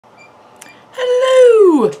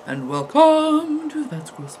Hello and welcome to That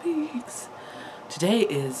Squirrel Speaks. Today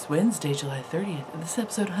is Wednesday, July 30th, and this is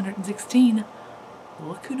episode 116.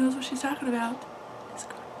 Look who knows what she's talking about. It's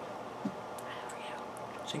good. How are you?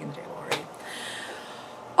 Shaking the table already.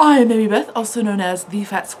 I am Amy Beth, also known as The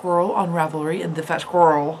Fat Squirrel on Ravelry and The Fat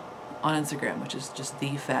Squirrel on Instagram, which is just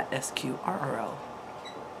The Fat SQRRL.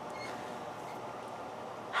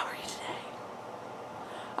 How are you today?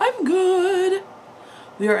 I'm good.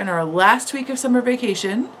 We are in our last week of summer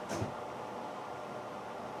vacation.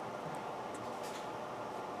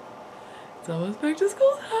 It's almost back to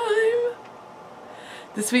school time.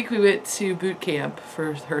 This week we went to boot camp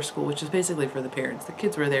for her school, which is basically for the parents. The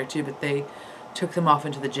kids were there too, but they took them off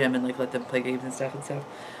into the gym and like let them play games and stuff. And so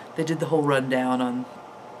they did the whole rundown on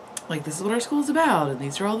like, this is what our school is about and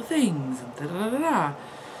these are all the things and da da da da.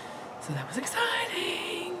 So that was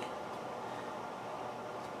exciting.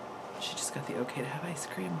 She just got the okay to have ice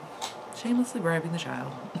cream. Shamelessly bribing the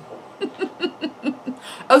child.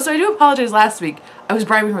 Oh, so I do apologize last week. I was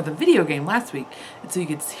bribing her with a video game last week, and so you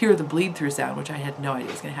could hear the bleed through sound, which I had no idea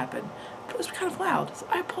was going to happen. But it was kind of loud, so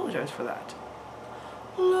I apologize for that.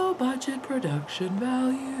 Low budget production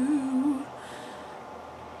value.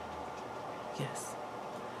 Yes.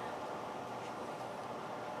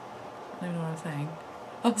 I don't even know what I'm saying.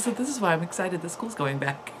 Oh, so this is why I'm excited that school's going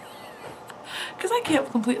back. Because I can't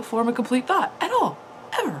form a complete thought at all,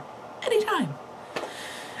 ever, anytime.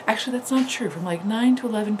 Actually, that's not true. From like 9 to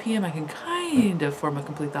 11 p.m. I can kind of form a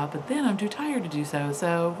complete thought, but then I'm too tired to do so.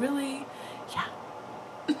 So really, yeah.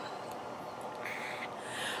 Oh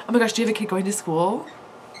my gosh, do you have a kid going to school?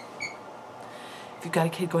 If you've got a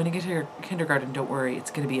kid going to kindergarten, don't worry.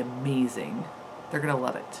 It's going to be amazing. They're going to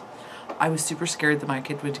love it. I was super scared that my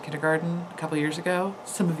kid went to kindergarten a couple years ago.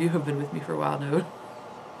 Some of you who have been with me for a while know.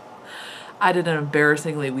 I did an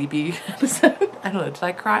embarrassingly weepy episode. I don't know, did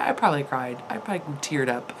I cry? I probably cried. I probably teared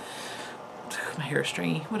up. My hair is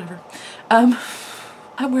stringy, whatever. I'm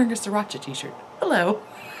wearing a Sriracha t-shirt. Hello.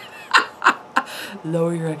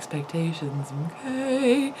 Lower your expectations,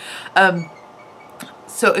 okay?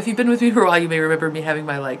 So if you've been with me for a while, you may remember me having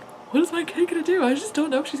my like, what is my kid gonna do? I just don't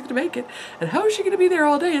know if she's gonna make it. And how is she gonna be there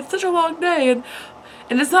all day? It's such a long day. And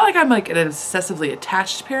it's not like I'm like an obsessively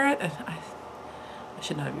attached parent. And I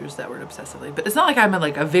should not have used that word obsessively, but it's not like I'm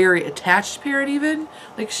like a very attached parent even.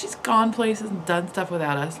 Like, she's gone places and done stuff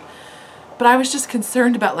without us. But I was just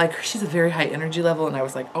concerned about, like, she's a very high energy level, and I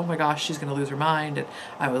was like, oh my gosh, she's gonna lose her mind, and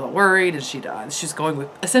I was all worried, and she's going with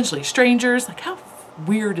essentially strangers. Like, how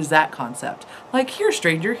weird is that concept? Like, here,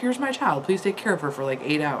 stranger, here's my child. Please take care of her for like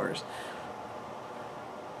 8 hours.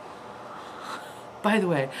 By the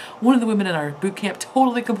way, one of the women in our boot camp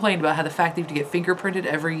totally complained about how the fact that you have to get fingerprinted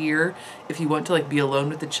every year if you want to like be alone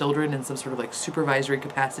with the children in some sort of like supervisory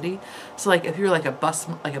capacity. So like if you're like a bus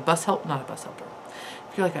helper, not a bus helper.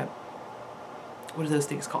 If you're like a, what are those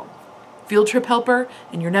things called? Field trip helper,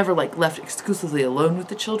 and you're never like left exclusively alone with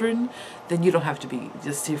the children, then you don't have to be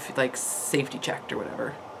just like safety checked or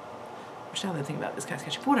whatever. Which now that I think about it is kind of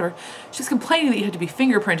sketchy, but whatever. She's complaining that you had to be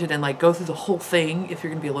fingerprinted and like go through the whole thing if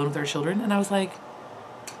you're gonna be alone with our children. And I was like,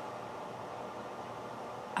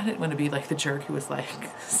 I didn't want to be like the jerk who was like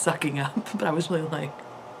sucking up, but I was really like,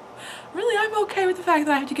 really, I'm okay with the fact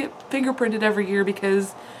that I have to get fingerprinted every year,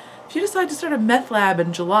 because if you decide to start a meth lab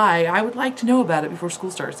in July, I would like to know about it before school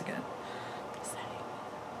starts again. Just saying.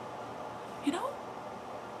 You know?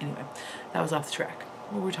 Anyway, that was off the track.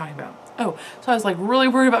 What were we talking about? Oh, so I was like really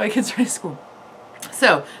worried about my kids starting school.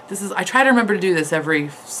 So I try to remember to do this every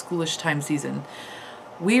schoolish time season.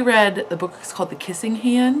 We read the book, it's called The Kissing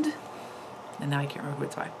Hand. And now I can't remember who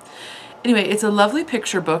it's by. Anyway, it's a lovely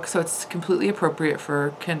picture book, so it's completely appropriate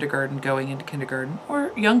for kindergarten, going into kindergarten,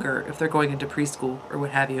 or younger if they're going into preschool or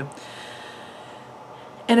what have you.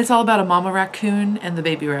 And it's all about a mama raccoon and the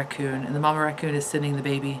baby raccoon, and the mama raccoon is sending the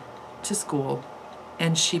baby to school,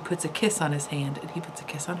 and she puts a kiss on his hand and he puts a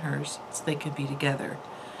kiss on hers so they can be together.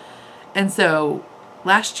 And so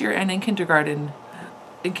last year and in kindergarten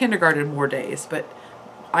more days, but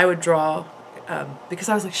I would draw because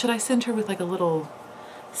I was like, should I send her with like a little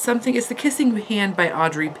something? It's The Kissing Hand by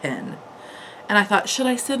Audrey Penn. And I thought, should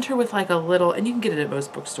I send her with like a little, and you can get it at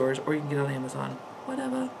most bookstores or you can get it on Amazon,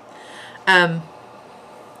 whatever.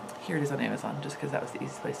 Here it is on Amazon, just because that was the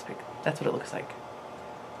easiest place to pick. That's what it looks like.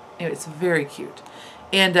 Anyway, it's very cute.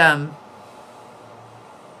 And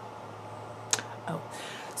oh,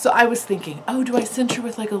 so I was thinking, oh, do I send her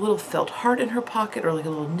with like a little felt heart in her pocket or like a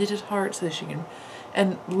little knitted heart so that she can,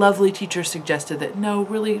 and lovely teacher suggested that no,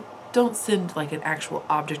 really don't send like an actual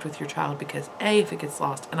object with your child, because A, if it gets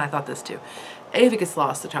lost, and I thought this too, A, if it gets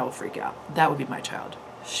lost, the child will freak out. That would be my child.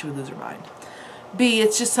 She would lose her mind. B,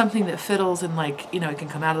 it's just something that fiddles and like, you know, it can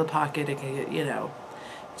come out of the pocket. It can, you know,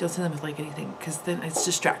 don't send them with like anything because then it's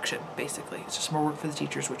distraction, basically. It's just more work for the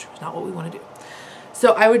teachers, which is not what we want to do.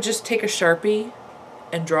 So I would just take a Sharpie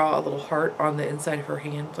and draw a little heart on the inside of her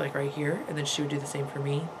hand, like right here. And then she would do the same for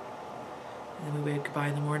me. And then we wave goodbye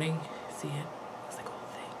in the morning. See it? It's like a whole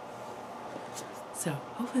thing. So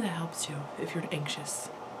hopefully that helps you if you're anxious.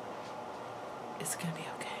 It's going to be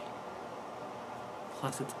okay.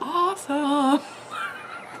 Plus it's awesome.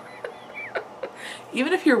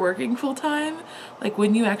 Even if you're working full time, like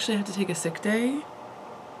when you actually have to take a sick day,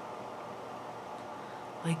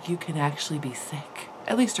 like you can actually be sick,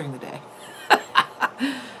 at least during the day.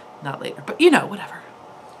 Not later, but you know, whatever.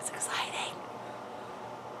 It's exciting.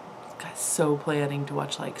 Guys, so planning to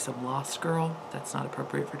watch like some Lost Girl. That's not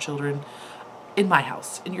appropriate for children. In my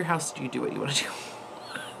house. In your house, you do what you want to do.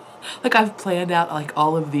 Like I've planned out like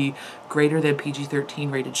all of the greater than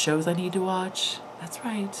PG-13 rated shows I need to watch. That's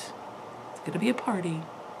right. It's gonna be a party.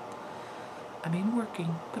 I mean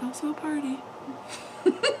working, but also a party.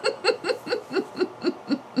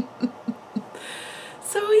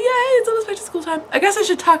 So yay, it's almost back to school time. I guess I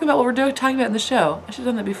should talk about what we're talking about in the show. I should have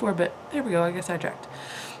done that before, but there we go, I guess I sidetracked.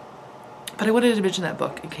 But I wanted to mention that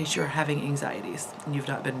book in case you're having anxieties and you've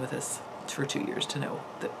not been with us for 2 years to know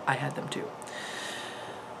that I had them too.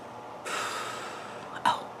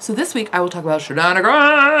 Oh, so this week I will talk about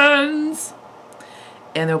shenanigans.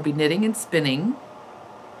 And there will be knitting and spinning.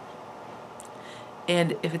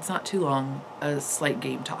 And if it's not too long, a slight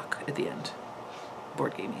game talk at the end.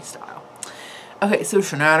 Board gamey style. Okay, so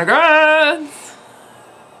shenanigans.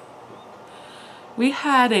 We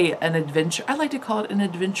had an adventure. I like to call it an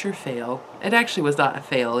adventure fail. It actually was not a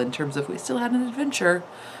fail in terms of we still had an adventure.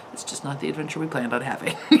 It's just not the adventure we planned on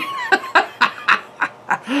having.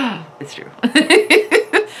 It's true.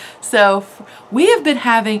 So we have been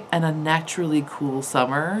having an unnaturally cool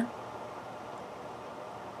summer.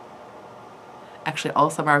 Actually, all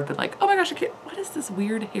summer I've been like, oh my gosh, I can't, what is this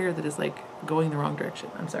weird hair that is like going the wrong direction?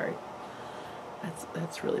 I'm sorry.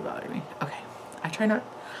 That's really bothering me. Okay, I try not,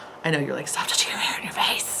 I know you're like, stop touching your hair in your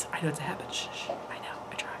face. I know it's a habit. Shh, shh. I know,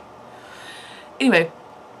 I try. Anyway.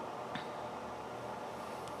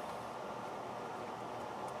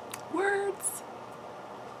 Words.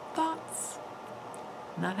 Thoughts.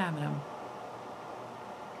 Not having them.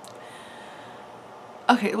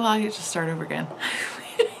 Okay, well, I get to start over again.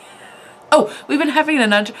 Oh, we've been having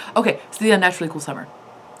okay, so the unnaturally cool summer.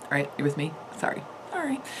 All right, you with me? Sorry.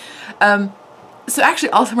 So actually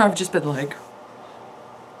all summer I've just been like,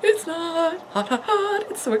 it's not hot, hot, hot.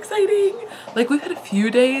 It's so exciting. Like we've had a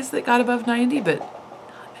few days that got above 90, but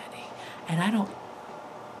not many. And I don't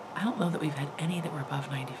know that we've had any that were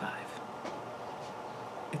above 95.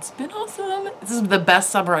 It's been awesome. This is the best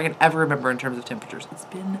summer I can ever remember in terms of temperatures. It's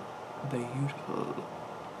been beautiful.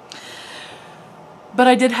 But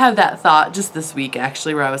I did have that thought just this week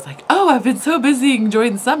actually where I was like, oh, I've been so busy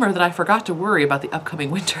enjoying the summer that I forgot to worry about the upcoming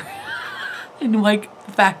winter. And like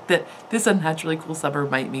the fact that this unnaturally cool summer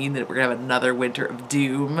might mean that we're gonna have another winter of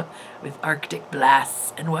doom with Arctic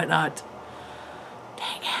blasts and whatnot.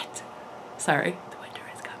 Dang it. Sorry, the winter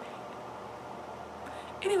is coming.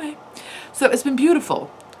 Anyway, so it's been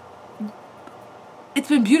beautiful. It's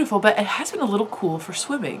been beautiful, but it has been a little cool for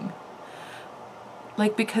swimming.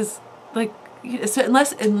 Like because like so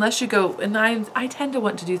unless you go, and I tend to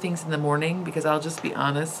want to do things in the morning because I'll just be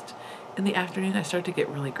honest, in the afternoon I start to get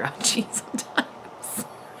really grouchy sometimes.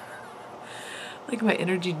 Like my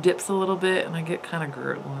energy dips a little bit and I get kind of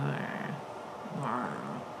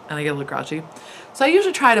and I get a little grouchy. So I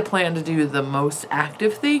usually try to plan to do the most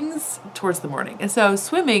active things towards the morning. And so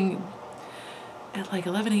swimming at like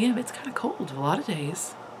 11 a.m. it's kind of cold a lot of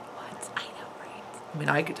days. What? I know, right? I mean,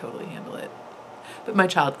 I could totally handle it. But my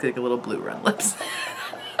child could get a little blue run lips.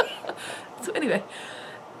 So anyway,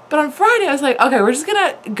 but on Friday I was like, okay, we're just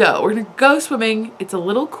gonna go. We're gonna go swimming. It's a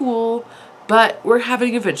little cool, but we're having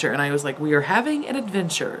an adventure. And I was like, we are having an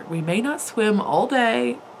adventure. We may not swim all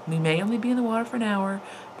day. We may only be in the water for an hour.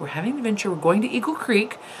 We're having an adventure. We're going to Eagle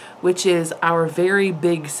Creek, which is our very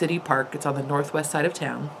big city park. It's on the northwest side of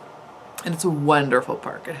town. And it's a wonderful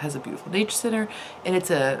park. It has a beautiful nature center, and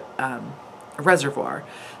it's a reservoir.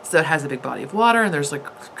 So it has a big body of water, and there's like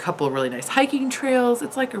a couple of really nice hiking trails.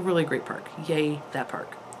 It's like a really great park. Yay, that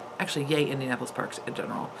park. Actually, yay, Indianapolis parks in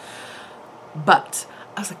general. But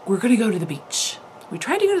I was like, we're going to go to the beach. We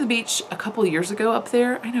tried to go to the beach a couple of years ago up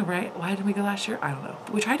there. I know, right? Why didn't we go last year? I don't know.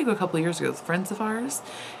 But we tried to go a couple of years ago with friends of ours,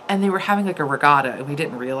 and they were having like a regatta, and we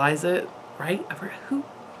didn't realize it, right?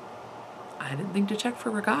 I didn't think to check for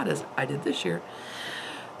regattas. I did this year.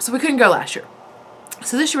 So we couldn't go last year.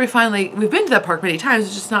 So this year we've been to that park many times,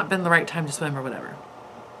 it's just not been the right time to swim or whatever.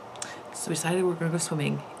 So we decided we're gonna go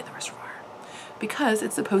swimming in the reservoir because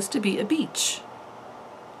it's supposed to be a beach.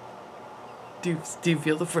 Do you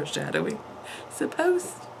feel the foreshadowing?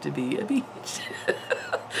 Supposed to be a beach.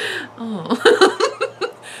 Oh.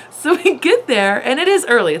 So we get there, and it is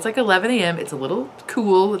early. It's like 11 a.m. It's a little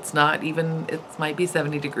cool. It's not even, it might be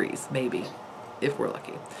 70 degrees, maybe, if we're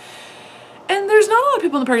lucky. And there's not a lot of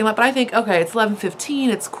people in the parking lot, but I think, okay, it's 11:15.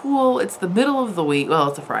 It's cool. It's the middle of the week. Well,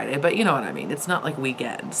 it's a Friday, but you know what I mean. It's not like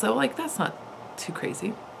weekend. So, like, that's not too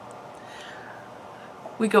crazy.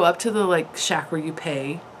 We go up to the, like, shack where you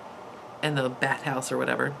pay and the bathhouse or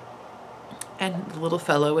whatever. And the little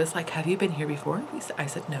fellow is like, have you been here before? I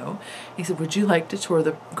said, no. He said, would you like to tour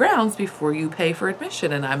the grounds before you pay for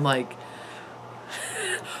admission? And I'm like,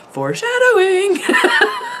 foreshadowing.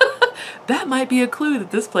 That might be a clue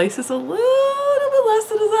that this place is a little bit less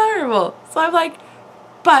than desirable. So I'm like,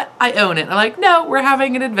 but I own it. I'm like, no, we're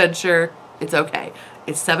having an adventure. It's okay.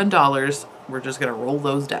 It's $7. We're just going to roll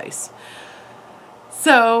those dice.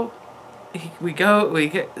 So we go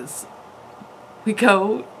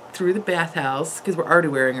through the bathhouse because we're already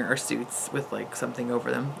wearing our suits with like something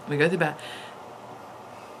over them. We go to the bath.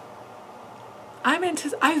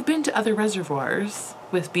 I've been to other reservoirs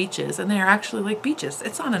with beaches, and they're actually like beaches.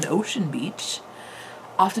 It's on an ocean beach.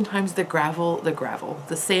 Oftentimes the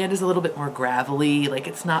sand is a little bit more gravelly. Like,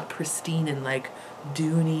 it's not pristine and like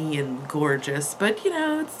duney and gorgeous, but you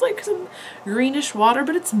know, it's like some greenish water,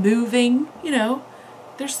 but it's moving, you know,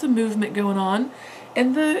 there's some movement going on.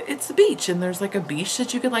 And it's a beach, and there's like a beach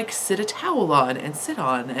that you could like sit a towel on and sit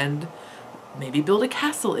on and maybe build a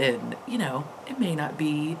castle in. You know, it may not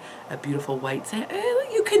be a beautiful white sand.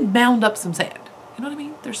 You can mound up some sand. You know what I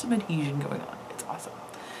mean? There's some adhesion going on. It's awesome.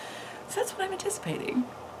 So that's what I'm anticipating.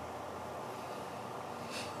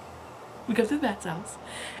 We go to the bat's house.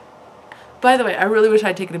 By the way, I really wish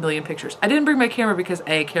I'd taken a million pictures. I didn't bring my camera because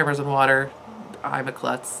A, cameras in water. I'm a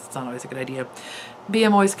klutz. It's not always a good idea. B,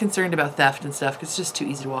 I'm always concerned about theft and stuff because it's just too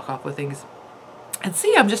easy to walk off with things. And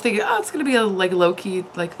C, I'm just thinking, oh, it's going to be a like low-key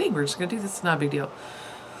like thing. We're just going to do this. It's not a big deal.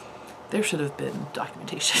 There should have been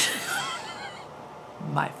documentation.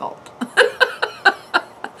 My fault.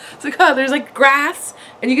 So there's like grass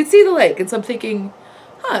and you can see the lake. And so I'm thinking,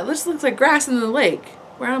 huh, this looks like grass in the lake.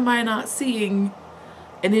 Where am I not seeing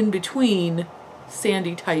an in-between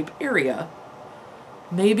sandy type area?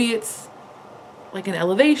 Maybe it's like an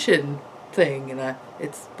elevation thing and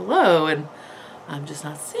it's below and I'm just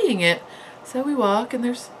not seeing it. So we walk and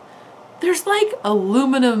there's like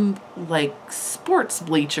aluminum like sports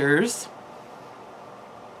bleachers,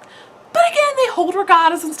 but again they hold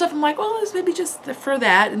regattas and stuff. I'm like, well, it's maybe just for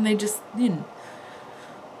that, and they just, you know,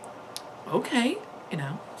 okay, you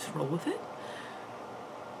know, just roll with it.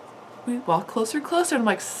 We walk closer and closer and I'm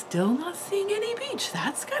like, still not seeing any beach.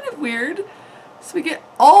 That's kind of weird. So we get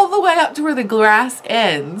all the way up to where the grass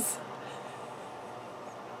ends.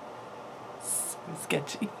 So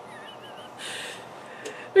sketchy.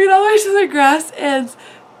 We get all the way to the grass ends,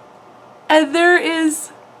 and there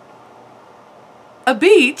is a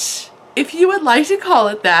beach, if you would like to call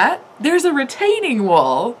it that. There's a retaining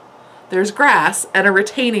wall. There's grass and a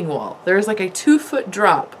retaining wall. There's like a 2-foot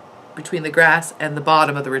drop between the grass and the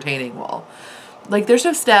bottom of the retaining wall. Like, there's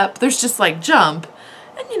no step, there's just like jump.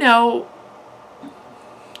 And you know,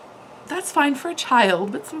 that's fine for a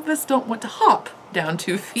child, but some of us don't want to hop down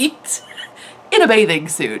 2 feet in a bathing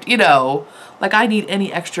suit, you know. Like, I need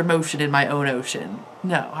any extra motion in my own ocean.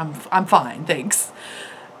 No, I'm fine, thanks.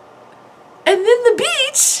 And then the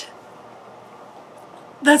beach,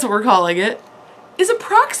 that's what we're calling it, is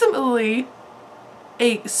approximately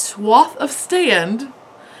a swath of sand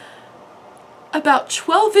about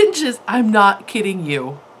 12 inches. I'm not kidding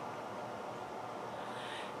you.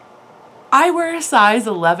 I wear a size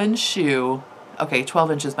 11 shoe. Okay,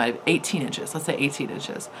 12 inches might have 18 inches. Let's say 18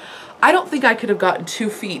 inches. I don't think I could have gotten 2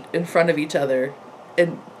 feet in front of each other.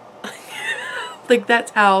 And like,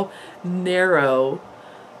 that's how narrow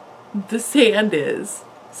the sand is.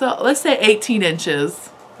 So let's say 18 inches.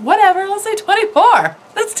 Whatever, let's say 24.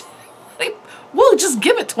 That's we'll just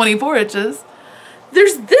give it 24 inches.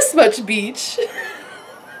 There's this much beach.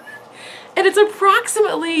 And it's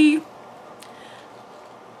approximately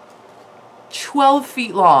 12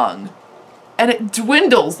 feet long. And it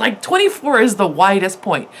dwindles. Like, 24 is the widest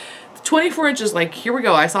point. 24 inches, like, here we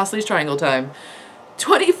go, isosceles triangle time.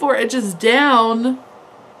 24 inches down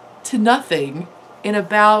to nothing in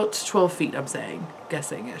about 12 feet, I'm saying.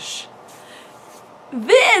 Guessing-ish.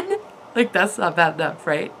 Then, like, that's not bad enough,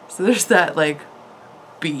 right? So there's that, like,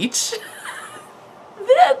 beach.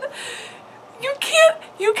 Then you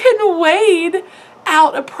can wade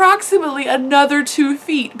out approximately another 2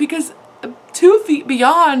 feet, because 2 feet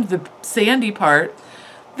beyond the sandy part,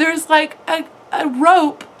 there's like a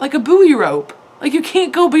rope, like a buoy rope. Like you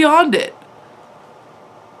can't go beyond it.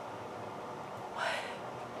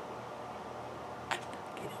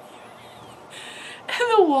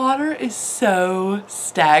 And the water is so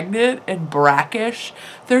stagnant and brackish.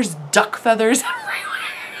 There's duck feathers everywhere.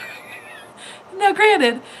 Now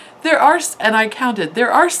granted, there are, and I counted,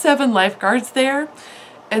 there are 7 lifeguards there,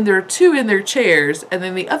 and there are 2 in their chairs, and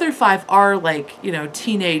then the other 5 are like, you know,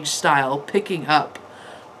 teenage style, picking up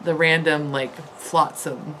the random like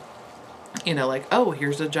flotsam, you know, like, oh,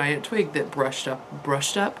 here's a giant twig that washed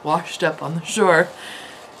up on the shore.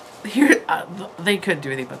 Here, they couldn't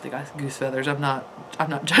do anything but the goose feathers. I'm not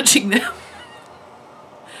judging them.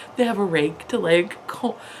 They have a rake to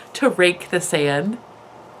rake the sand.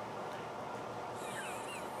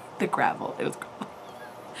 The gravel. It was gravel.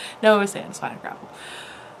 No, it was sand. It's fine, gravel.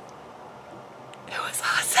 It was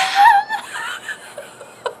awesome.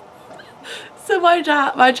 So my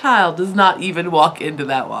child does not even walk into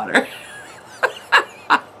that water.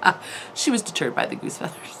 She was deterred by the goose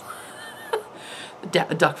feathers.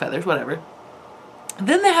 Duck feathers, whatever.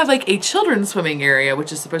 Then they have like a children's swimming area,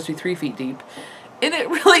 which is supposed to be 3 feet deep. And it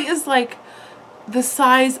really is like the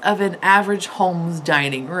size of an average home's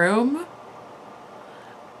dining room.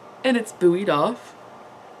 And it's buoyed off.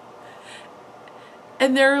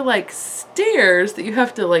 And there are like stairs that you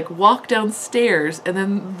have to like walk downstairs, and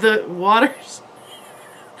then the water's...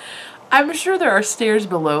 I'm sure there are stairs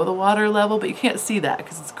below the water level, but you can't see that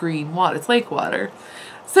because it's green water. It's lake water.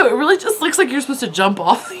 So it really just looks like you're supposed to jump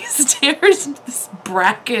off these stairs into this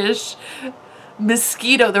brackish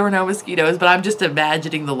mosquito. There were no mosquitoes, but I'm just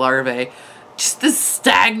imagining the larvae. Just this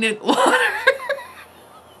stagnant water.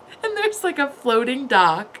 And there's like a floating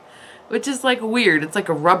dock, which is like weird. It's like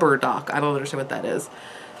a rubber dock. I don't understand what that is.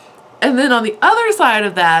 And then on the other side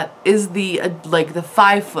of that is the like the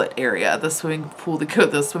 5-foot area, the swimming pool,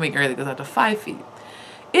 the swimming area that goes out to 5 feet.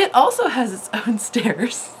 It also has its own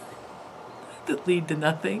stairs that lead to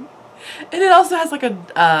nothing, and it also has like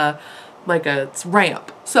a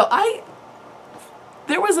ramp. So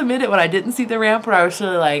there was a minute when I didn't see the ramp where I was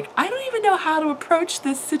really like, I don't even know how to approach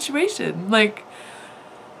this situation. Like,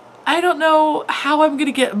 I don't know how I'm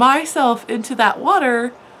gonna get myself into that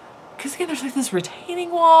water, because again, there's like this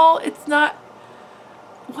retaining wall. It's not,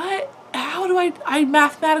 what? How do I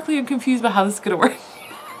mathematically am confused about how this is gonna work.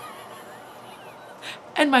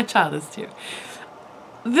 And my child is too.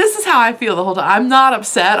 This is how I feel the whole time. I'm not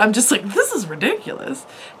upset. I'm just like, this is ridiculous.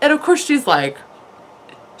 And of course she's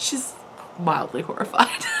mildly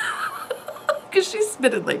horrified. Because she's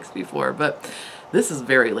been in lakes before, but this is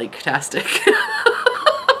very lake-tastic.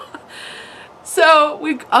 So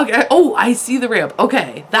okay, oh, I see the ramp.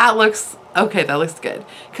 Okay, that looks good.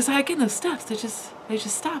 Because again, those steps, they just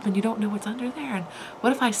stop and you don't know what's under there. And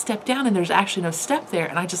what if I step down and there's actually no step there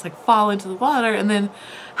and I just like fall into the water, and then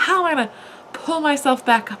how am I gonna pull myself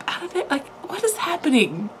back up out of it? Like, what is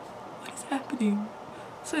happening? What is happening?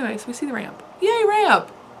 So anyways, we see the ramp. Yay,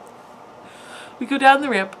 ramp! We go down the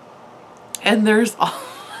ramp, and there's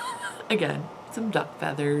again some duck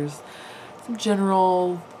feathers, some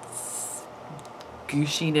general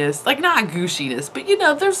gooshiness, like not gooshiness, but you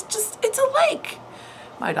know, there's just, it's a lake.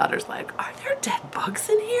 My daughter's like, are there dead bugs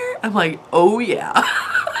in here? I'm like, oh yeah.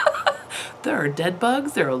 There are dead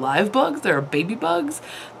bugs, there are live bugs, there are baby bugs,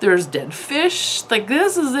 there's dead fish. Like,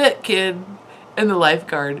 this is it, kid. And the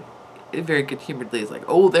lifeguard, very good humoredly, is like,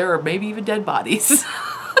 oh, there are maybe even dead bodies.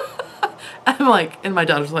 I'm like, and my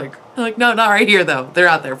daughter's like, no, not right here though. They're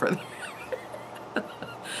out there further.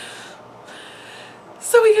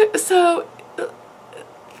 So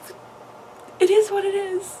it is what it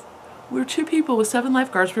is. We're 2 people with 7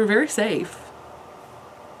 lifeguards. We're very safe.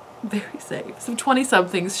 Very safe. Some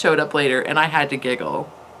 20-somethings showed up later, and I had to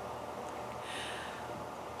giggle.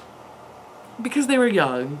 Because they were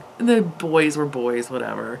young, and the boys were boys,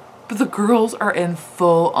 whatever. But the girls are in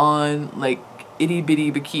full-on, like,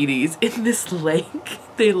 itty-bitty bikinis in this lake.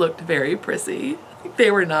 They looked very prissy.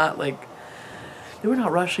 They were not, like, they were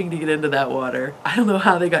not rushing to get into that water. I don't know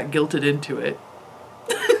how they got guilted into it.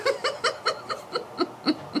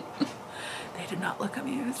 They did not look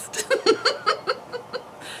amused.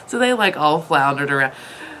 So they like all floundered around.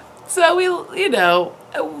 So we, you know,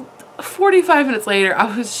 45 minutes later,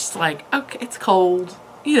 I was just like, okay, it's cold.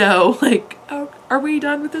 You know, like, oh, are we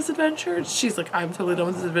done with this adventure? She's like, I'm totally done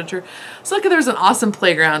with this adventure. So like, there's an awesome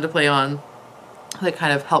playground to play on that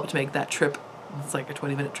kind of helped make that trip, it's like a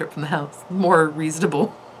 20-minute trip from the house, more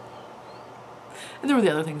reasonable. And there were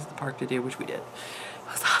the other things at the park to do, which we did. It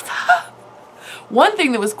was awesome. One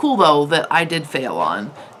thing that was cool though that I did fail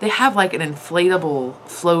on, they have like an inflatable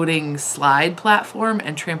floating slide platform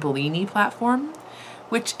and trampoline platform,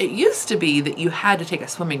 which it used to be that you had to take a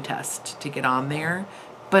swimming test to get on there,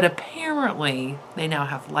 but apparently they now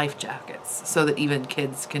have life jackets so that even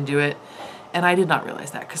kids can do it. And I did not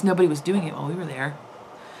realize that because nobody was doing it while we were there.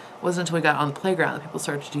 It wasn't until we got on the playground that people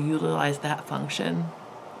started to utilize that function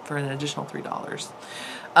for an additional $3.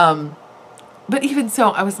 But even so,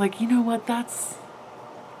 I was like, you know what, that's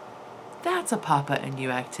a Papa and you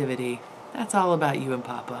activity. That's all about you and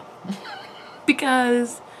Papa.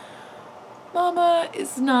 Because Mama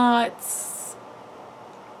is not,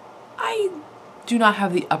 I do not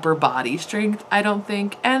have the upper body strength, I don't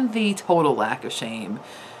think, and the total lack of shame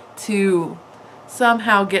to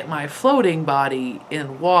somehow get my floating body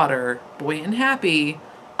in water, buoyant and happy,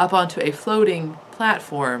 up onto a floating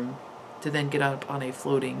platform to then get up on a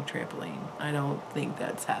floating trampoline. I don't think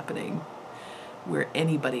that's happening where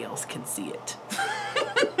anybody else can see it.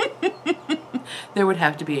 There would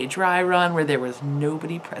have to be a dry run where there was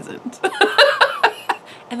nobody present.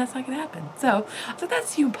 And that's not gonna happen. So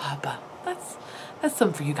that's you, Papa. That's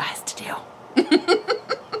something for you guys to do.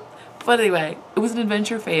 But anyway, it was an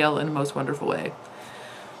adventure fail in the most wonderful way.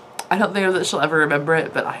 I don't think that she'll ever remember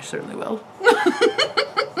it, but I certainly will.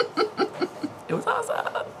 It was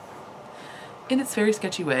awesome. In its very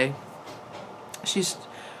sketchy way. She's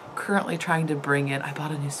currently trying to bring in, I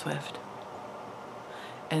bought a new Swift.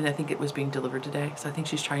 And I think it was being delivered today. So I think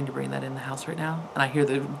she's trying to bring that in the house right now. And I hear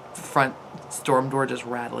the front storm door just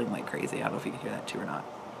rattling like crazy. I don't know if you can hear that too or not.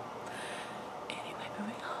 Anyway,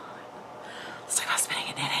 moving on. Let's talk about spinning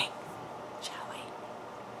and knitting. Shall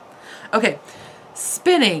we? Okay,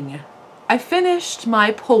 spinning. I finished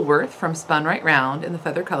my Pullworth from Spun Right Round in the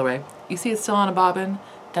feather colorway. You see it's still on a bobbin.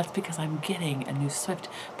 That's because I'm getting a new Swift,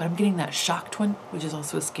 but I'm getting that shocked one, which is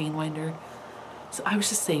also a skein winder. So I was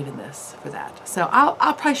just saving this for that. So I'll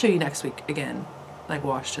probably show you next week again, like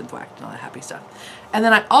washed and thwacked and all that happy stuff. And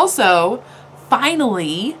then I also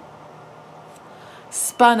finally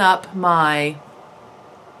spun up my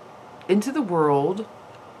Into the World.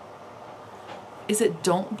 Is it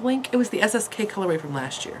Don't Blink? It was the SSK colorway from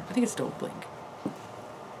last year. I think it's Don't Blink.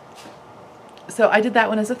 So I did that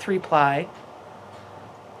one as a 3-ply.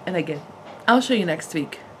 And again, I'll show you next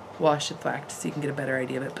week, washed and thwacked, so you can get a better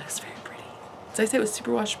idea of it, but it's very pretty. Did I say it was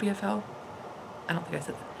superwash BFL? I don't think I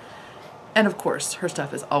said that. And of course, her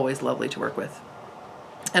stuff is always lovely to work with.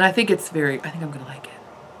 And I think it's I think I'm gonna like it.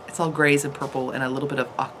 It's all grays and purple and a little bit of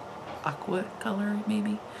aqua color,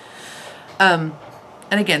 maybe. And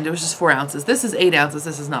again, there was just 4 ounces. This is 8 ounces.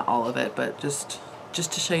 This is not all of it, but just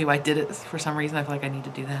to show you I did it for some reason. I feel like I need to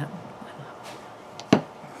do that. In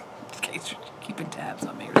case you're keeping tabs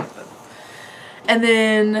on me or something. And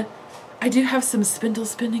then I do have some spindle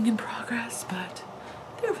spinning in progress, but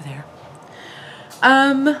they're over there.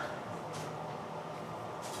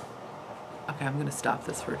 Okay, I'm gonna stop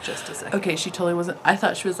this for just a second. Okay, she totally wasn't, I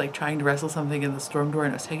thought she was like trying to wrestle something in the storm door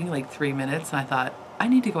and it was taking like 3 minutes and I thought, I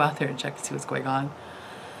need to go out there and check to see what's going on.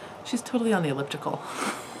 She's totally on the elliptical.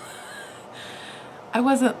 I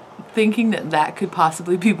wasn't thinking that that could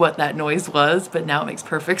possibly be what that noise was, but now it makes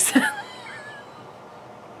perfect sense.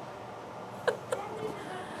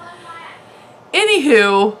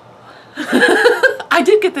 Anywho, I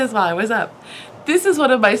did get this while I was up. This is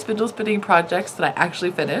one of my spindle spinning projects that I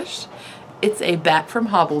actually finished. It's a bat from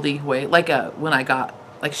Hobbledehoy, like when I got,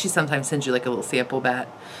 like she sometimes sends you like a little sample bat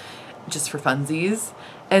just for funsies,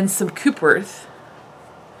 and some Coopworth.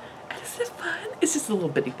 Is it fun? It's just a little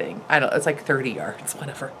bitty thing. I don't, it's like 30 yards,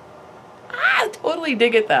 whatever. I totally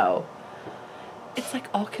dig it though. It's like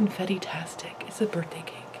all confetti-tastic. It's a birthday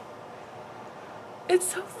cake.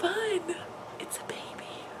 It's so fun. It's a baby.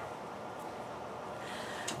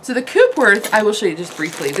 So the Coopworth, I will show you just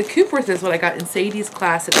briefly. The Coopworth is what I got in Sadie's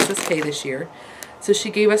class at SSK this year. So she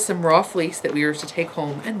gave us some raw fleece that we were to take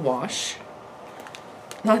home and wash.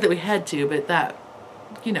 Not that we had to, but that,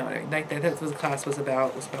 you know, like that's what the class was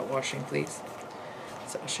about washing fleece.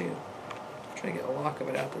 So I'll show you. I'm trying to get a lock of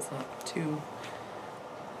it out that's not too,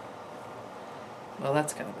 well,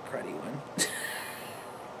 that's kind of a cruddy one.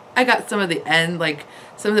 I got some of the end, like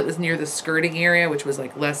some that was near the skirting area, which was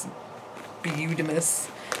like less beautimous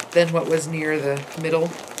than what was near the middle,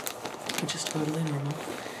 which is totally normal.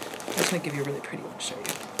 I just want to give you a really pretty one to show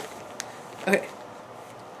you. Okay.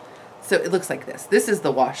 So it looks like this. This is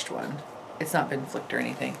the washed one. It's not been flicked or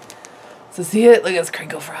anything. So see it? Look at this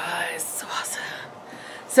crinkle fries. So awesome.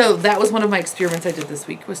 So that was one of my experiments I did this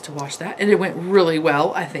week, was to wash that. And it went really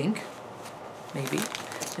well, I think. Maybe.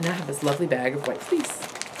 And now I have this lovely bag of white fleece.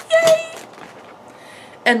 Yay!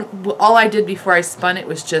 And all I did before I spun it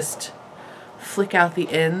was just flick out the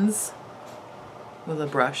ends with a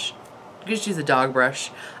brush. You can just use a dog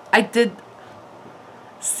brush. I did,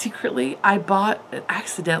 secretly,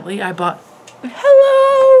 accidentally, I bought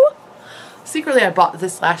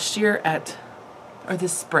this last year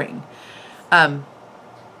this spring,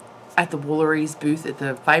 at the Woolery's booth at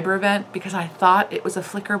the fiber event, because I thought it was a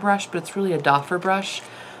flicker brush, but it's really a doffer brush.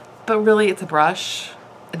 But really it's a brush,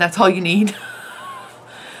 and that's all you need.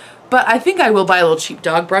 But I think I will buy a little cheap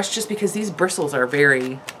dog brush just because these bristles are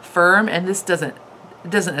very firm, and this doesn't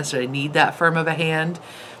necessarily need that firm of a hand,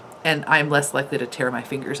 and I'm less likely to tear my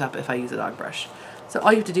fingers up if I use a dog brush. So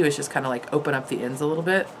all you have to do is just kind of like open up the ends a little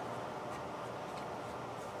bit.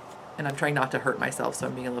 And I'm trying not to hurt myself, so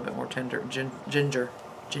I'm being a little bit more tender. Ginger.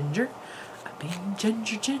 I'm being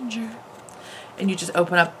ginger. And you just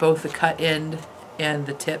open up both the cut end and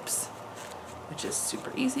the tips, which is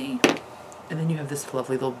super easy. And then you have this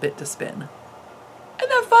lovely little bit to spin. Isn't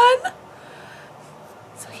that fun?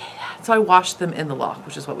 So yeah. So I washed them in the lock,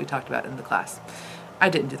 which is what we talked about in the class. I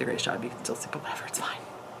didn't do the greatest job. You can still see, but whatever, it's fine.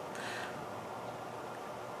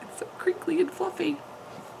 It's so crinkly and fluffy.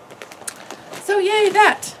 So yay,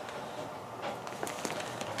 that.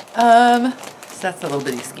 So that's a little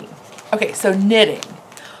bitty scheme. Okay, so knitting.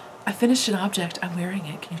 I finished an object. I'm wearing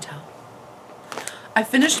it. Can you tell? I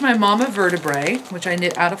finished my Mama Vertebrae, which I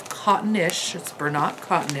knit out of Cottonish. It's Bernat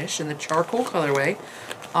Cottonish in the charcoal colorway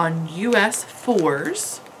on US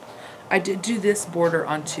 4s. I did do this border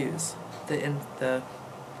on 2s, the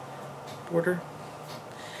border.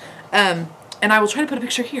 And I will try to put a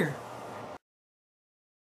picture here.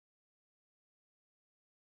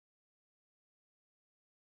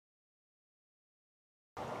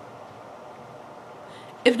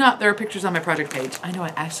 If not, there are pictures on my project page. I know I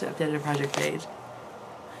actually updated a project page.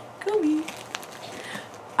 Go me.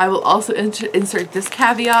 I will also insert this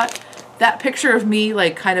caveat. That picture of me,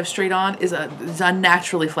 like, kind of straight on is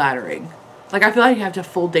unnaturally flattering. Like, I feel like I have to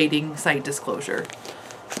full dating site disclosure.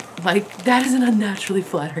 Like, that is an unnaturally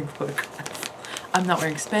flattering photograph. I'm not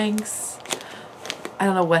wearing Spanx. I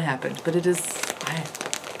don't know what happened, but it is, I'm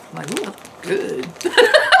like, ooh, that's good.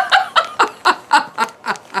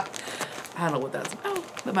 I don't know what that's about,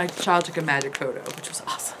 but my child took a magic photo, which was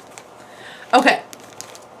awesome. Okay.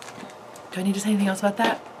 Do I need to say anything else about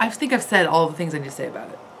that? I think I've said all the things I need to say about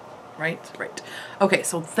it. Right? Right. Okay,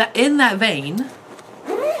 so in that vein,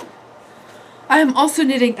 I am also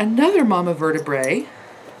knitting another Mama Vertebrae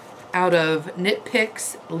out of Knit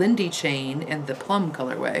Picks, Lindy Chain, and the Plum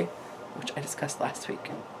colorway, which I discussed last week.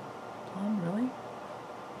 Plum, really?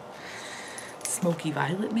 Smoky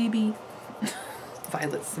violet, maybe?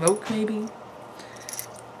 Violet smoke, maybe?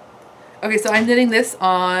 Okay, so I'm knitting this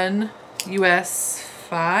on US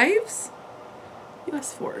 5s?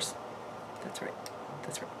 US 4s. That's right.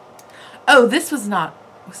 That's right. Oh, this was not...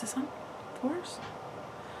 Was this on 4s?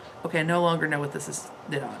 Okay, I no longer know what this is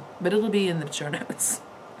knit on, but it'll be in the show notes.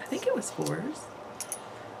 I think it was 4s.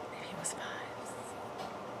 Maybe it was 5s.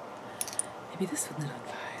 Maybe this was knit on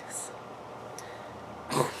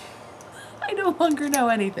 5s. I no longer know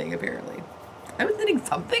anything, apparently. I was knitting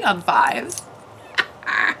something on 5s.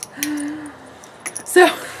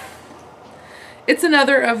 So, it's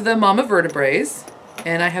another of the Mama Vertebraes,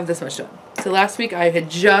 and I have this much done. So last week I had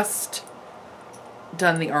just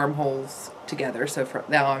done the armholes together, so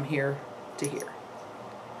now I'm here to here.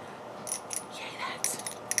 Yay, that.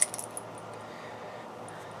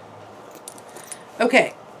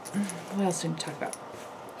 Okay, what else do we need to talk about?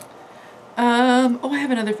 Oh, I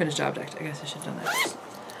have another finished object. I guess I should have done that first.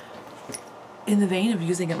 In the vein of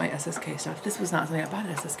using up my SSK stuff, this was not something I bought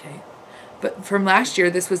at SSK. But from last year,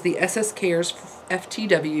 this was the SSKers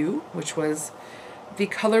FTW, which was the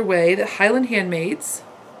colorway that Highland Handmaids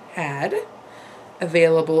had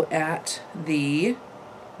available at the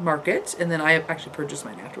market. And then I actually purchased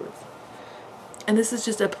mine afterwards. And this is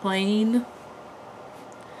just a plain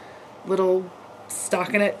little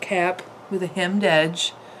stockinette cap with a hemmed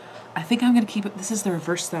edge. I think I'm going to keep it. This is the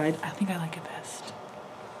reverse side. I think I like it best.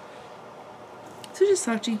 So just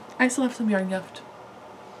Sachi. I still have some yarn left.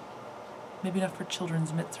 Maybe enough for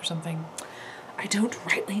children's mitts or something. I don't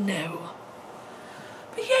rightly know.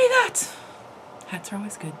 But yay, that! Hats are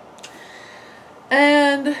always good.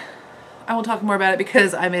 And I won't talk more about it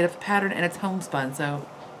because I made up a pattern and it's homespun, so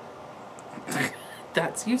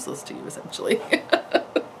that's useless to you, essentially.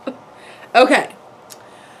 Okay.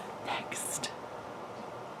 Next.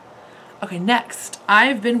 Okay, next.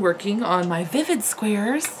 I've been working on my Vivid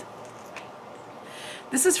Squares.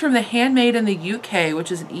 This is from the Handmade in the UK,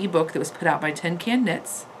 which is an ebook that was put out by Tin Can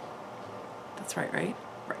Knits. That's right, right?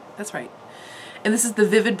 Right, that's right. And this is the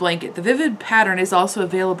Vivid blanket. The Vivid pattern is also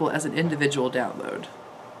available as an individual download.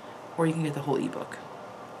 or you can get the whole ebook.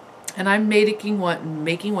 And I'm making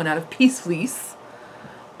one out of Peace Fleece,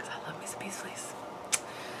 because I love me some Peace Fleece.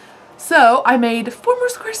 So I made 4 more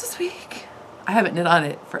squares this week. I haven't knit on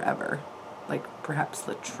it forever, like perhaps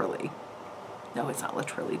literally. No, it's not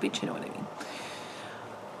literally, but you know what I mean.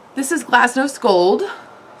 This is Glasnost Gold,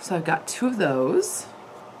 so I've got 2 of those.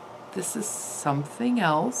 This is something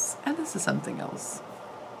else, and this is something else.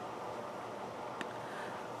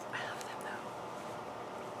 I love them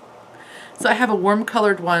though. So I have a warm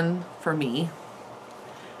colored one for me,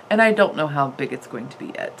 and I don't know how big it's going to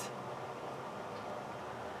be yet.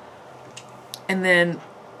 And then,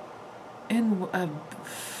 I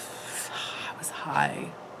was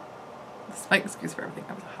high. That's my excuse for everything.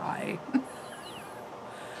 I was high.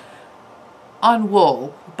 On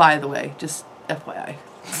wool, by the way, just FYI.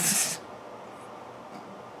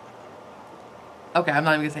 Okay, I'm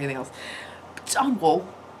not even gonna say anything else. On wool.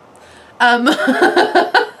 I'm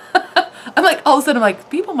like, all of a sudden, I'm like,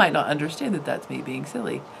 people might not understand that that's me being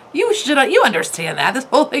silly. You understand that. This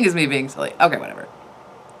whole thing is me being silly. Okay, whatever.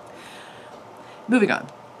 Moving on.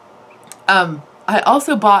 I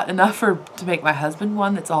also bought enough to make my husband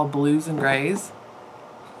one that's all blues and grays.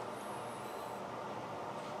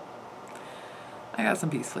 I got some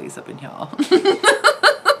Peace Fleece up in y'all.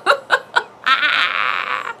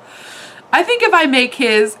 I think if I make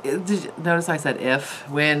his, notice I said if,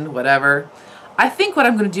 when, whatever. I think what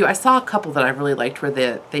I'm going to do, I saw a couple that I really liked where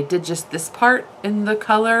they did just this part in the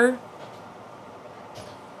color.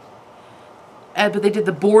 But they did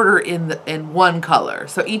the border in one color.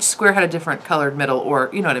 So each square had a different colored middle, or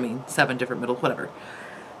you know what I mean, 7 different middles, whatever.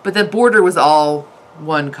 But the border was all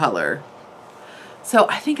one color. So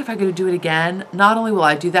I think if I'm going to do it again, not only will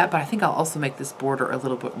I do that, but I think I'll also make this border a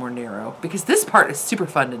little bit more narrow, because this part is super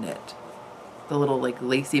fun to knit. The little like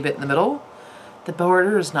lacy bit in the middle. The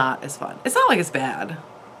border is not as fun. It's not like it's bad,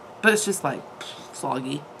 but it's just like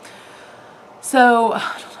sloggy. So, I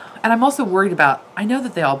don't know. And I'm also worried about, I know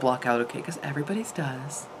that they all block out okay, because everybody's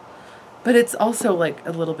does. But it's also like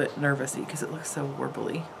a little bit nervousy because it looks so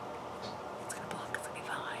warbly. It's going to block, it's going to be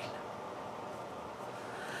fine.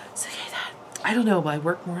 So yeah, that, I don't know, will I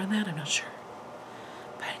work more on that? I'm not sure.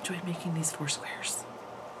 But I enjoyed making these 4 squares.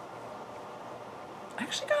 I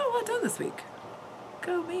actually got a lot done this week.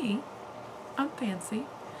 Go me. I'm fancy.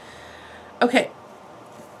 Okay.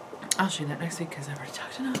 I'll show you that next week because I've already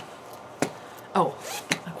talked enough. Oh,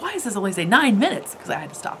 like why does this only say 9 minutes? Because I had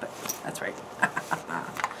to stop it. That's right.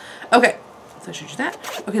 Okay, so I showed you that.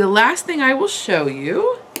 Okay, the last thing I will show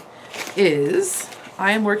you is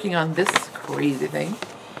I am working on this crazy thing.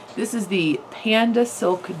 This is the Panda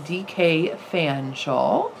Silk DK fan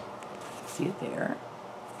shawl. See it there.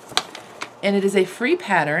 And it is a free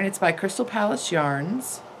pattern. It's by Crystal Palace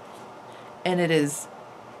Yarns. And it is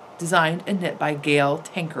designed and knit by Gail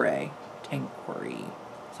Tanqueray. Tanqueray,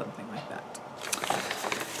 something like that.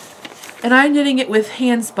 And I'm knitting it with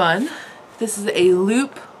hand spun. This is a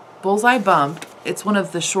loop bullseye bump. It's one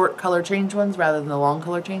of the short color change ones rather than the long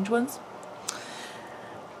color change ones.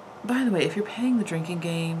 By the way, if you're playing the drinking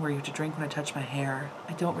game where you have to drink when I touch my hair,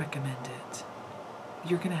 I don't recommend it.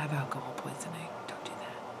 You're gonna have alcohol poisoning. Don't do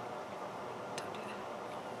that. Don't do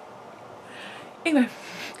that. Anyway,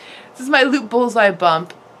 this is my loop bullseye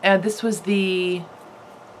bump, and this was the,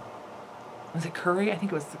 was it curry? I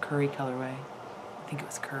think it was the curry colorway. I think it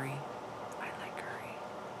was curry.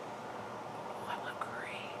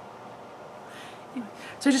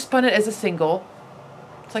 So I just spun it as a single.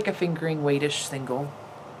 It's like a fingering weightish single.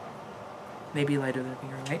 Maybe lighter than a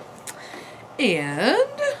fingering weight. And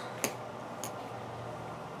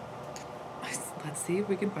let's see if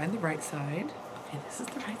we can find the right side. Okay, this is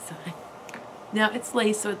the right side. Now it's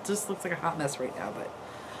lace, so it just looks like a hot mess right now, but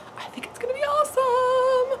I think it's gonna be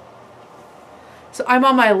awesome. So I'm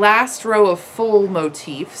on my last row of full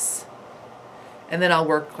motifs, and then I'll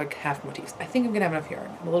work like half motifs. I think I'm gonna have enough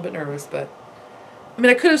yarn. I'm a little bit nervous, but I mean,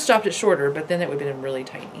 I could have stopped it shorter, but then it would have been really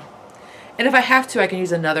tiny. And if I have to, I can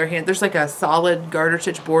use another hand. There's like a solid garter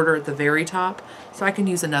stitch border at the very top, so I can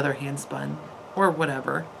use another hand spun or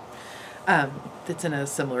whatever that's in a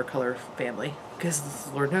similar color family, because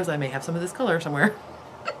Lord knows I may have some of this color somewhere.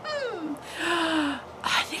 I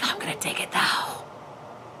think I'm gonna take it though.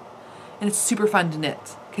 And it's super fun to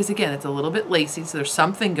knit because again, it's a little bit lacy, so there's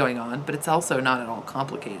something going on, but it's also not at all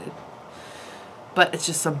complicated. But it's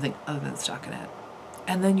just something other than stockinette.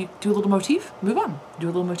 And then you do a little motif, move on. Do a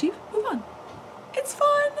little motif, move on. It's fun.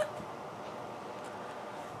 I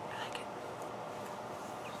like it.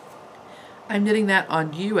 I'm knitting that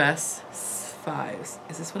on US 5s.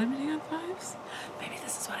 Is this what I'm knitting on 5s? Maybe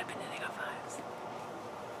this is what I've been knitting on 5s.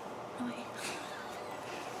 Really?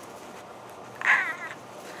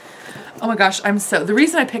 Oh my gosh, the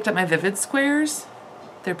reason I picked up my Vivid Squares,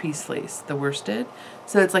 they're piece fleece, the worsted.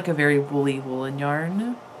 So it's like a very woolly woolen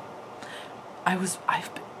yarn. I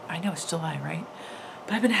know it's July, right?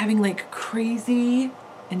 But I've been having like crazy,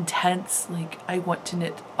 intense, like I want to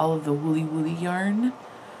knit all of the woolly yarn.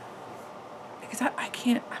 Because I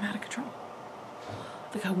can't, I'm out of control.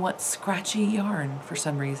 Like I want scratchy yarn for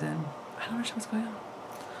some reason. I don't understand what's going on.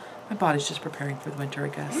 My body's just preparing for the winter, I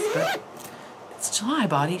guess. But it's July,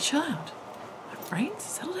 body, chill out. Right?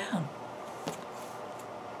 Settle down.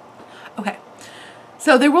 Okay.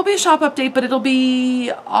 So there will be a shop update, but it'll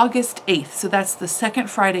be August 8th. So that's the second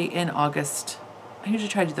Friday in August. I usually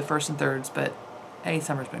try to do the first and thirds, but A,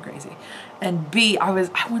 summer's been crazy. And B, I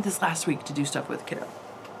went this last week to do stuff with kiddo.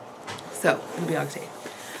 So it'll be August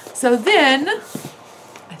 8th. So then,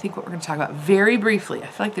 I think what we're going to talk about very briefly, I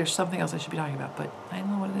feel like there's something else I should be talking about, but I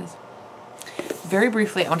don't know what it is. Very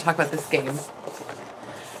briefly, I want to talk about this game.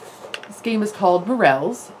 This game is called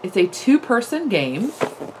Morels. It's a 2-person game.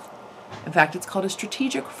 In fact, it's called a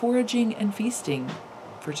strategic foraging and feasting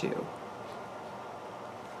for 2.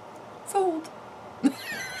 Sold.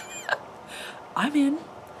 I'm in.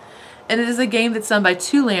 And it is a game that's done by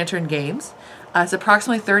 2 Lantern Games. It's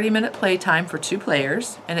approximately 30-minute play time for 2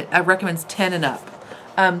 players, and I recommend 10 and up.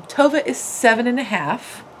 Tova is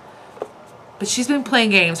 7.5, but she's been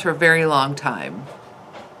playing games for a very long time,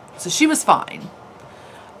 so she was fine.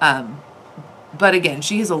 But again,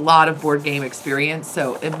 she has a lot of board game experience,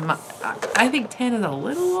 so I think 10 is a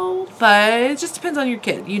little old, but it just depends on your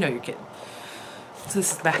kid. You know your kid. So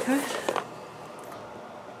this is the back of it.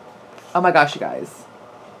 Oh my gosh, you guys.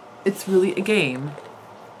 It's really a game.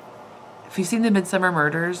 If you've seen the Midsummer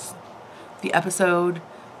Murders, the episode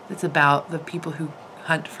that's about the people who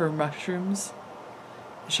hunt for mushrooms,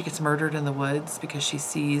 she gets murdered in the woods because she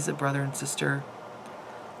sees a brother and sister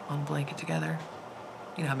on a blanket together.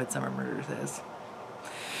 You know how Midsummer Murders is.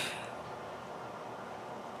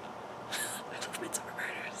 I love Midsummer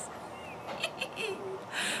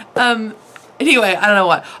Murders. Anyway, I don't know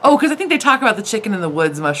what. Oh, because I think they talk about the chicken in the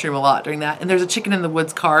woods mushroom a lot during that. And there's a chicken in the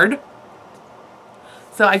woods card.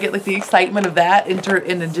 So I get like the excitement of that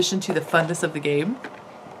in addition to the funness of the game.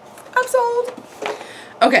 I'm sold.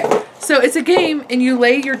 Okay, so it's a game and you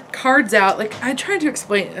lay your cards out. Like I'm trying to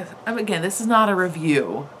explain. Again, this is not a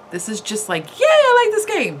review. This is just like, yeah, I like this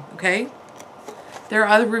game. Okay. There are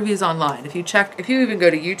other reviews online. If you even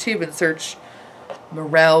go to YouTube and search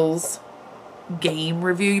Morels game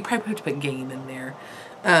review, you probably have to put game in there.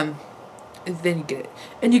 And then you get it.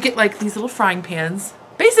 And you get like these little frying pans.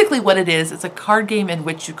 Basically what it is, it's a card game in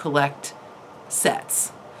which you collect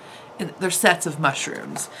sets. And they're sets of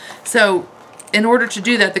mushrooms. So in order to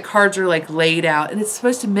do that, the cards are like laid out, and it's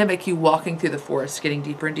supposed to mimic you walking through the forest, getting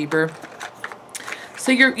deeper and deeper.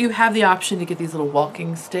 So you have the option to get these little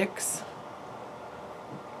walking sticks.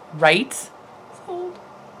 Right? Sold.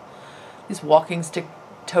 These walking stick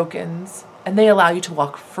tokens. And they allow you to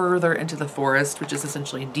walk further into the forest, which is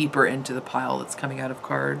essentially deeper into the pile that's coming out of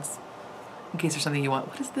cards. In case there's something you want.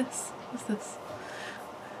 What is this? What is this?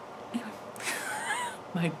 Anyway.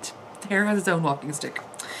 My hair has its own walking stick.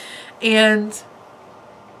 And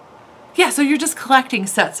yeah, so you're just collecting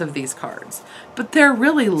sets of these cards. But they're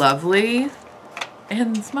really lovely.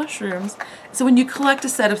 And it's mushrooms. So when you collect a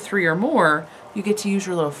set of 3 or more, you get to use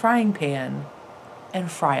your little frying pan and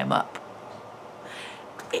fry them up.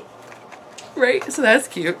 Right? So that's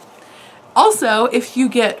cute. Also, if you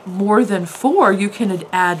get more than 4, you can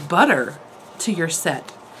add butter to your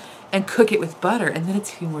set and cook it with butter, and then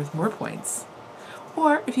it's even worth more points.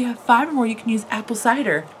 Or if you have 5 or more, you can use apple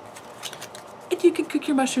cider. And you can cook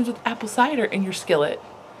your mushrooms with apple cider in your skillet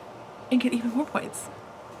and get even more points.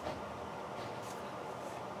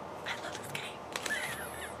 I love this game.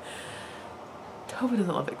 Tova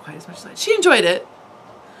doesn't love it quite as much as I. She enjoyed it.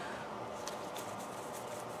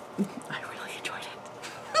 I really enjoyed it.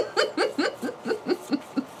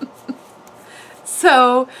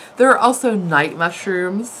 So there are also night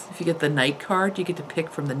mushrooms. If you get the night card, you get to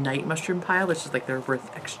pick from the night mushroom pile, which is like they're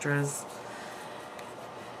worth extras.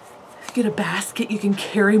 If you get a basket, you can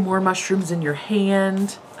carry more mushrooms in your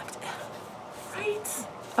hand. Right?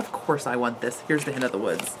 Of course I want this. Here's the Hen of the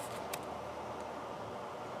Woods.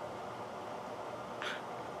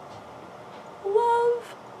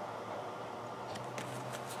 Love.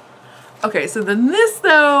 Okay, so then this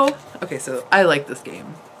though, okay, so I like this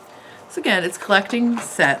game. So again, it's collecting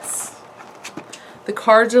sets. The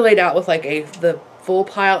cards are laid out with like the full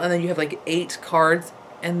pile, and then you have like 8 cards,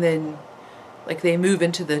 and then like they move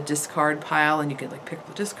into the discard pile, and you can like pick up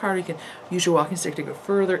the discard. You can use your walking stick to go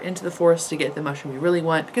further into the forest to get the mushroom you really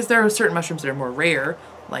want, because there are certain mushrooms that are more rare,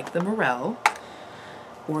 like the morel.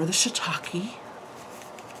 or the shiitake.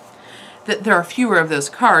 There are fewer of those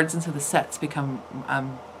cards, and so the sets become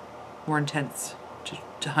more intense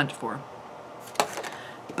to hunt for.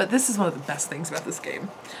 But this is one of the best things about this game.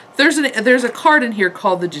 There's a card in here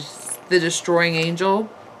called the Destroying Angel,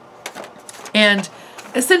 and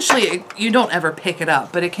essentially you don't ever pick it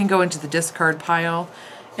up, but it can go into the discard pile,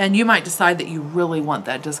 and you might decide that you really want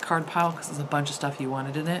that discard pile because there's a bunch of stuff you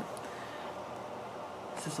wanted in it.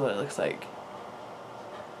 This is what it looks like.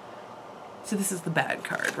 So this is the bad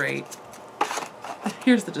card, right?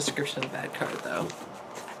 Here's the description of the bad card, though.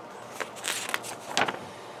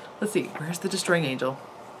 Let's see, where's the Destroying Angel?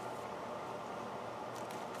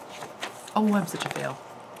 Oh, I'm such a fail.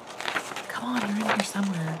 Come on, you're in here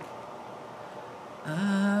somewhere.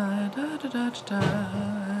 Da da da da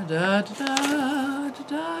da da da da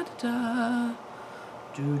da da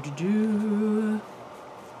do do do.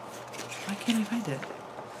 Why can't I find it?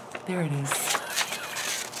 There it is.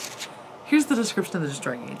 Here's the description of the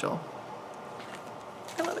Destroying Angel.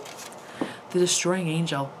 I love it. The Destroying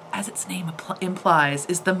Angel, as its name implies,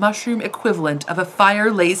 is the mushroom equivalent of a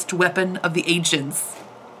fire-laced weapon of the ancients.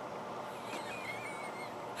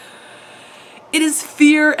 It is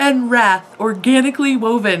fear and wrath organically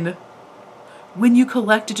woven. When you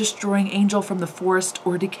collect a Destroying Angel from the forest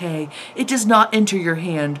or decay, it does not enter your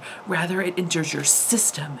hand. Rather, it enters your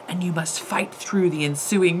system, and you must fight through the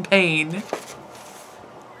ensuing pain.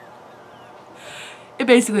 It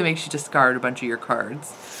basically makes you discard a bunch of your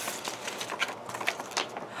cards.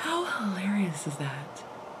 How hilarious is that?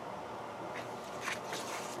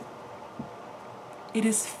 It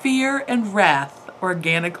is fear and wrath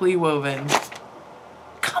organically woven.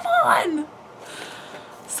 Come on!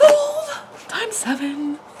 Sold! Times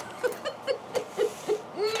 7. Love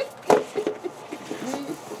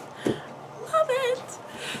it!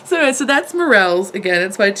 So anyway, so that's Morels. Again,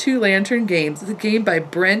 it's by Two Lantern Games. It's a game by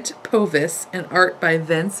Brent Povis and art by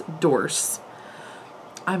Vince Dorse.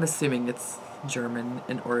 I'm assuming it's German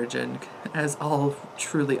in origin, as all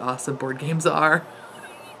truly awesome board games are.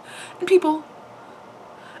 And people.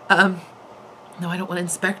 No, I don't want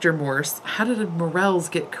Inspector Morse. How did Morels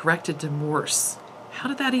get corrected to Morse? How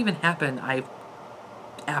did that even happen?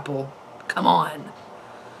 Apple, come on.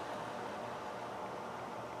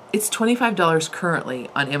 It's $25 currently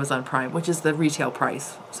on Amazon Prime, which is the retail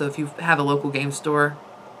price. So if you have a local game store,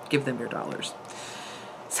 give them your dollars.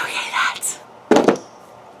 So yay that.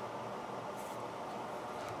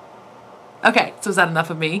 Okay, so is that enough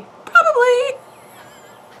of me? Probably.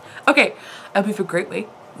 Okay, I hope you have a great week.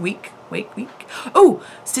 Oh,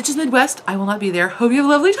 Stitches Midwest, I will not be there. Hope you have a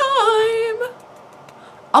lovely time.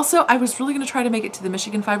 Also, I was really going to try to make it to the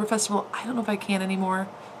Michigan Fiber Festival. I don't know if I can anymore.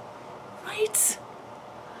 Right?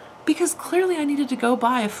 Because clearly I needed to go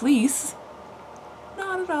buy a fleece.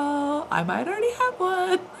 Not at all. I might already have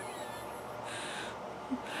one.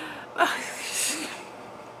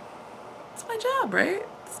 It's my job, right?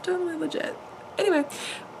 It's totally legit. Anyway,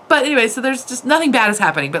 so there's just nothing bad is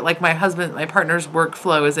happening, but like my partner's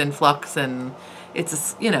workflow is in flux, and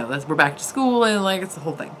it's, you know, we're back to school, and like it's the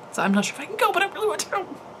whole thing. So I'm not sure if I can go, but I really want to.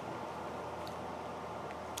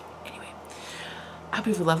 Anyway, I hope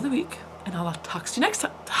you have a lovely week, and I'll talk to you next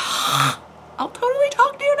time. I'll totally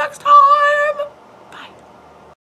talk to you next time.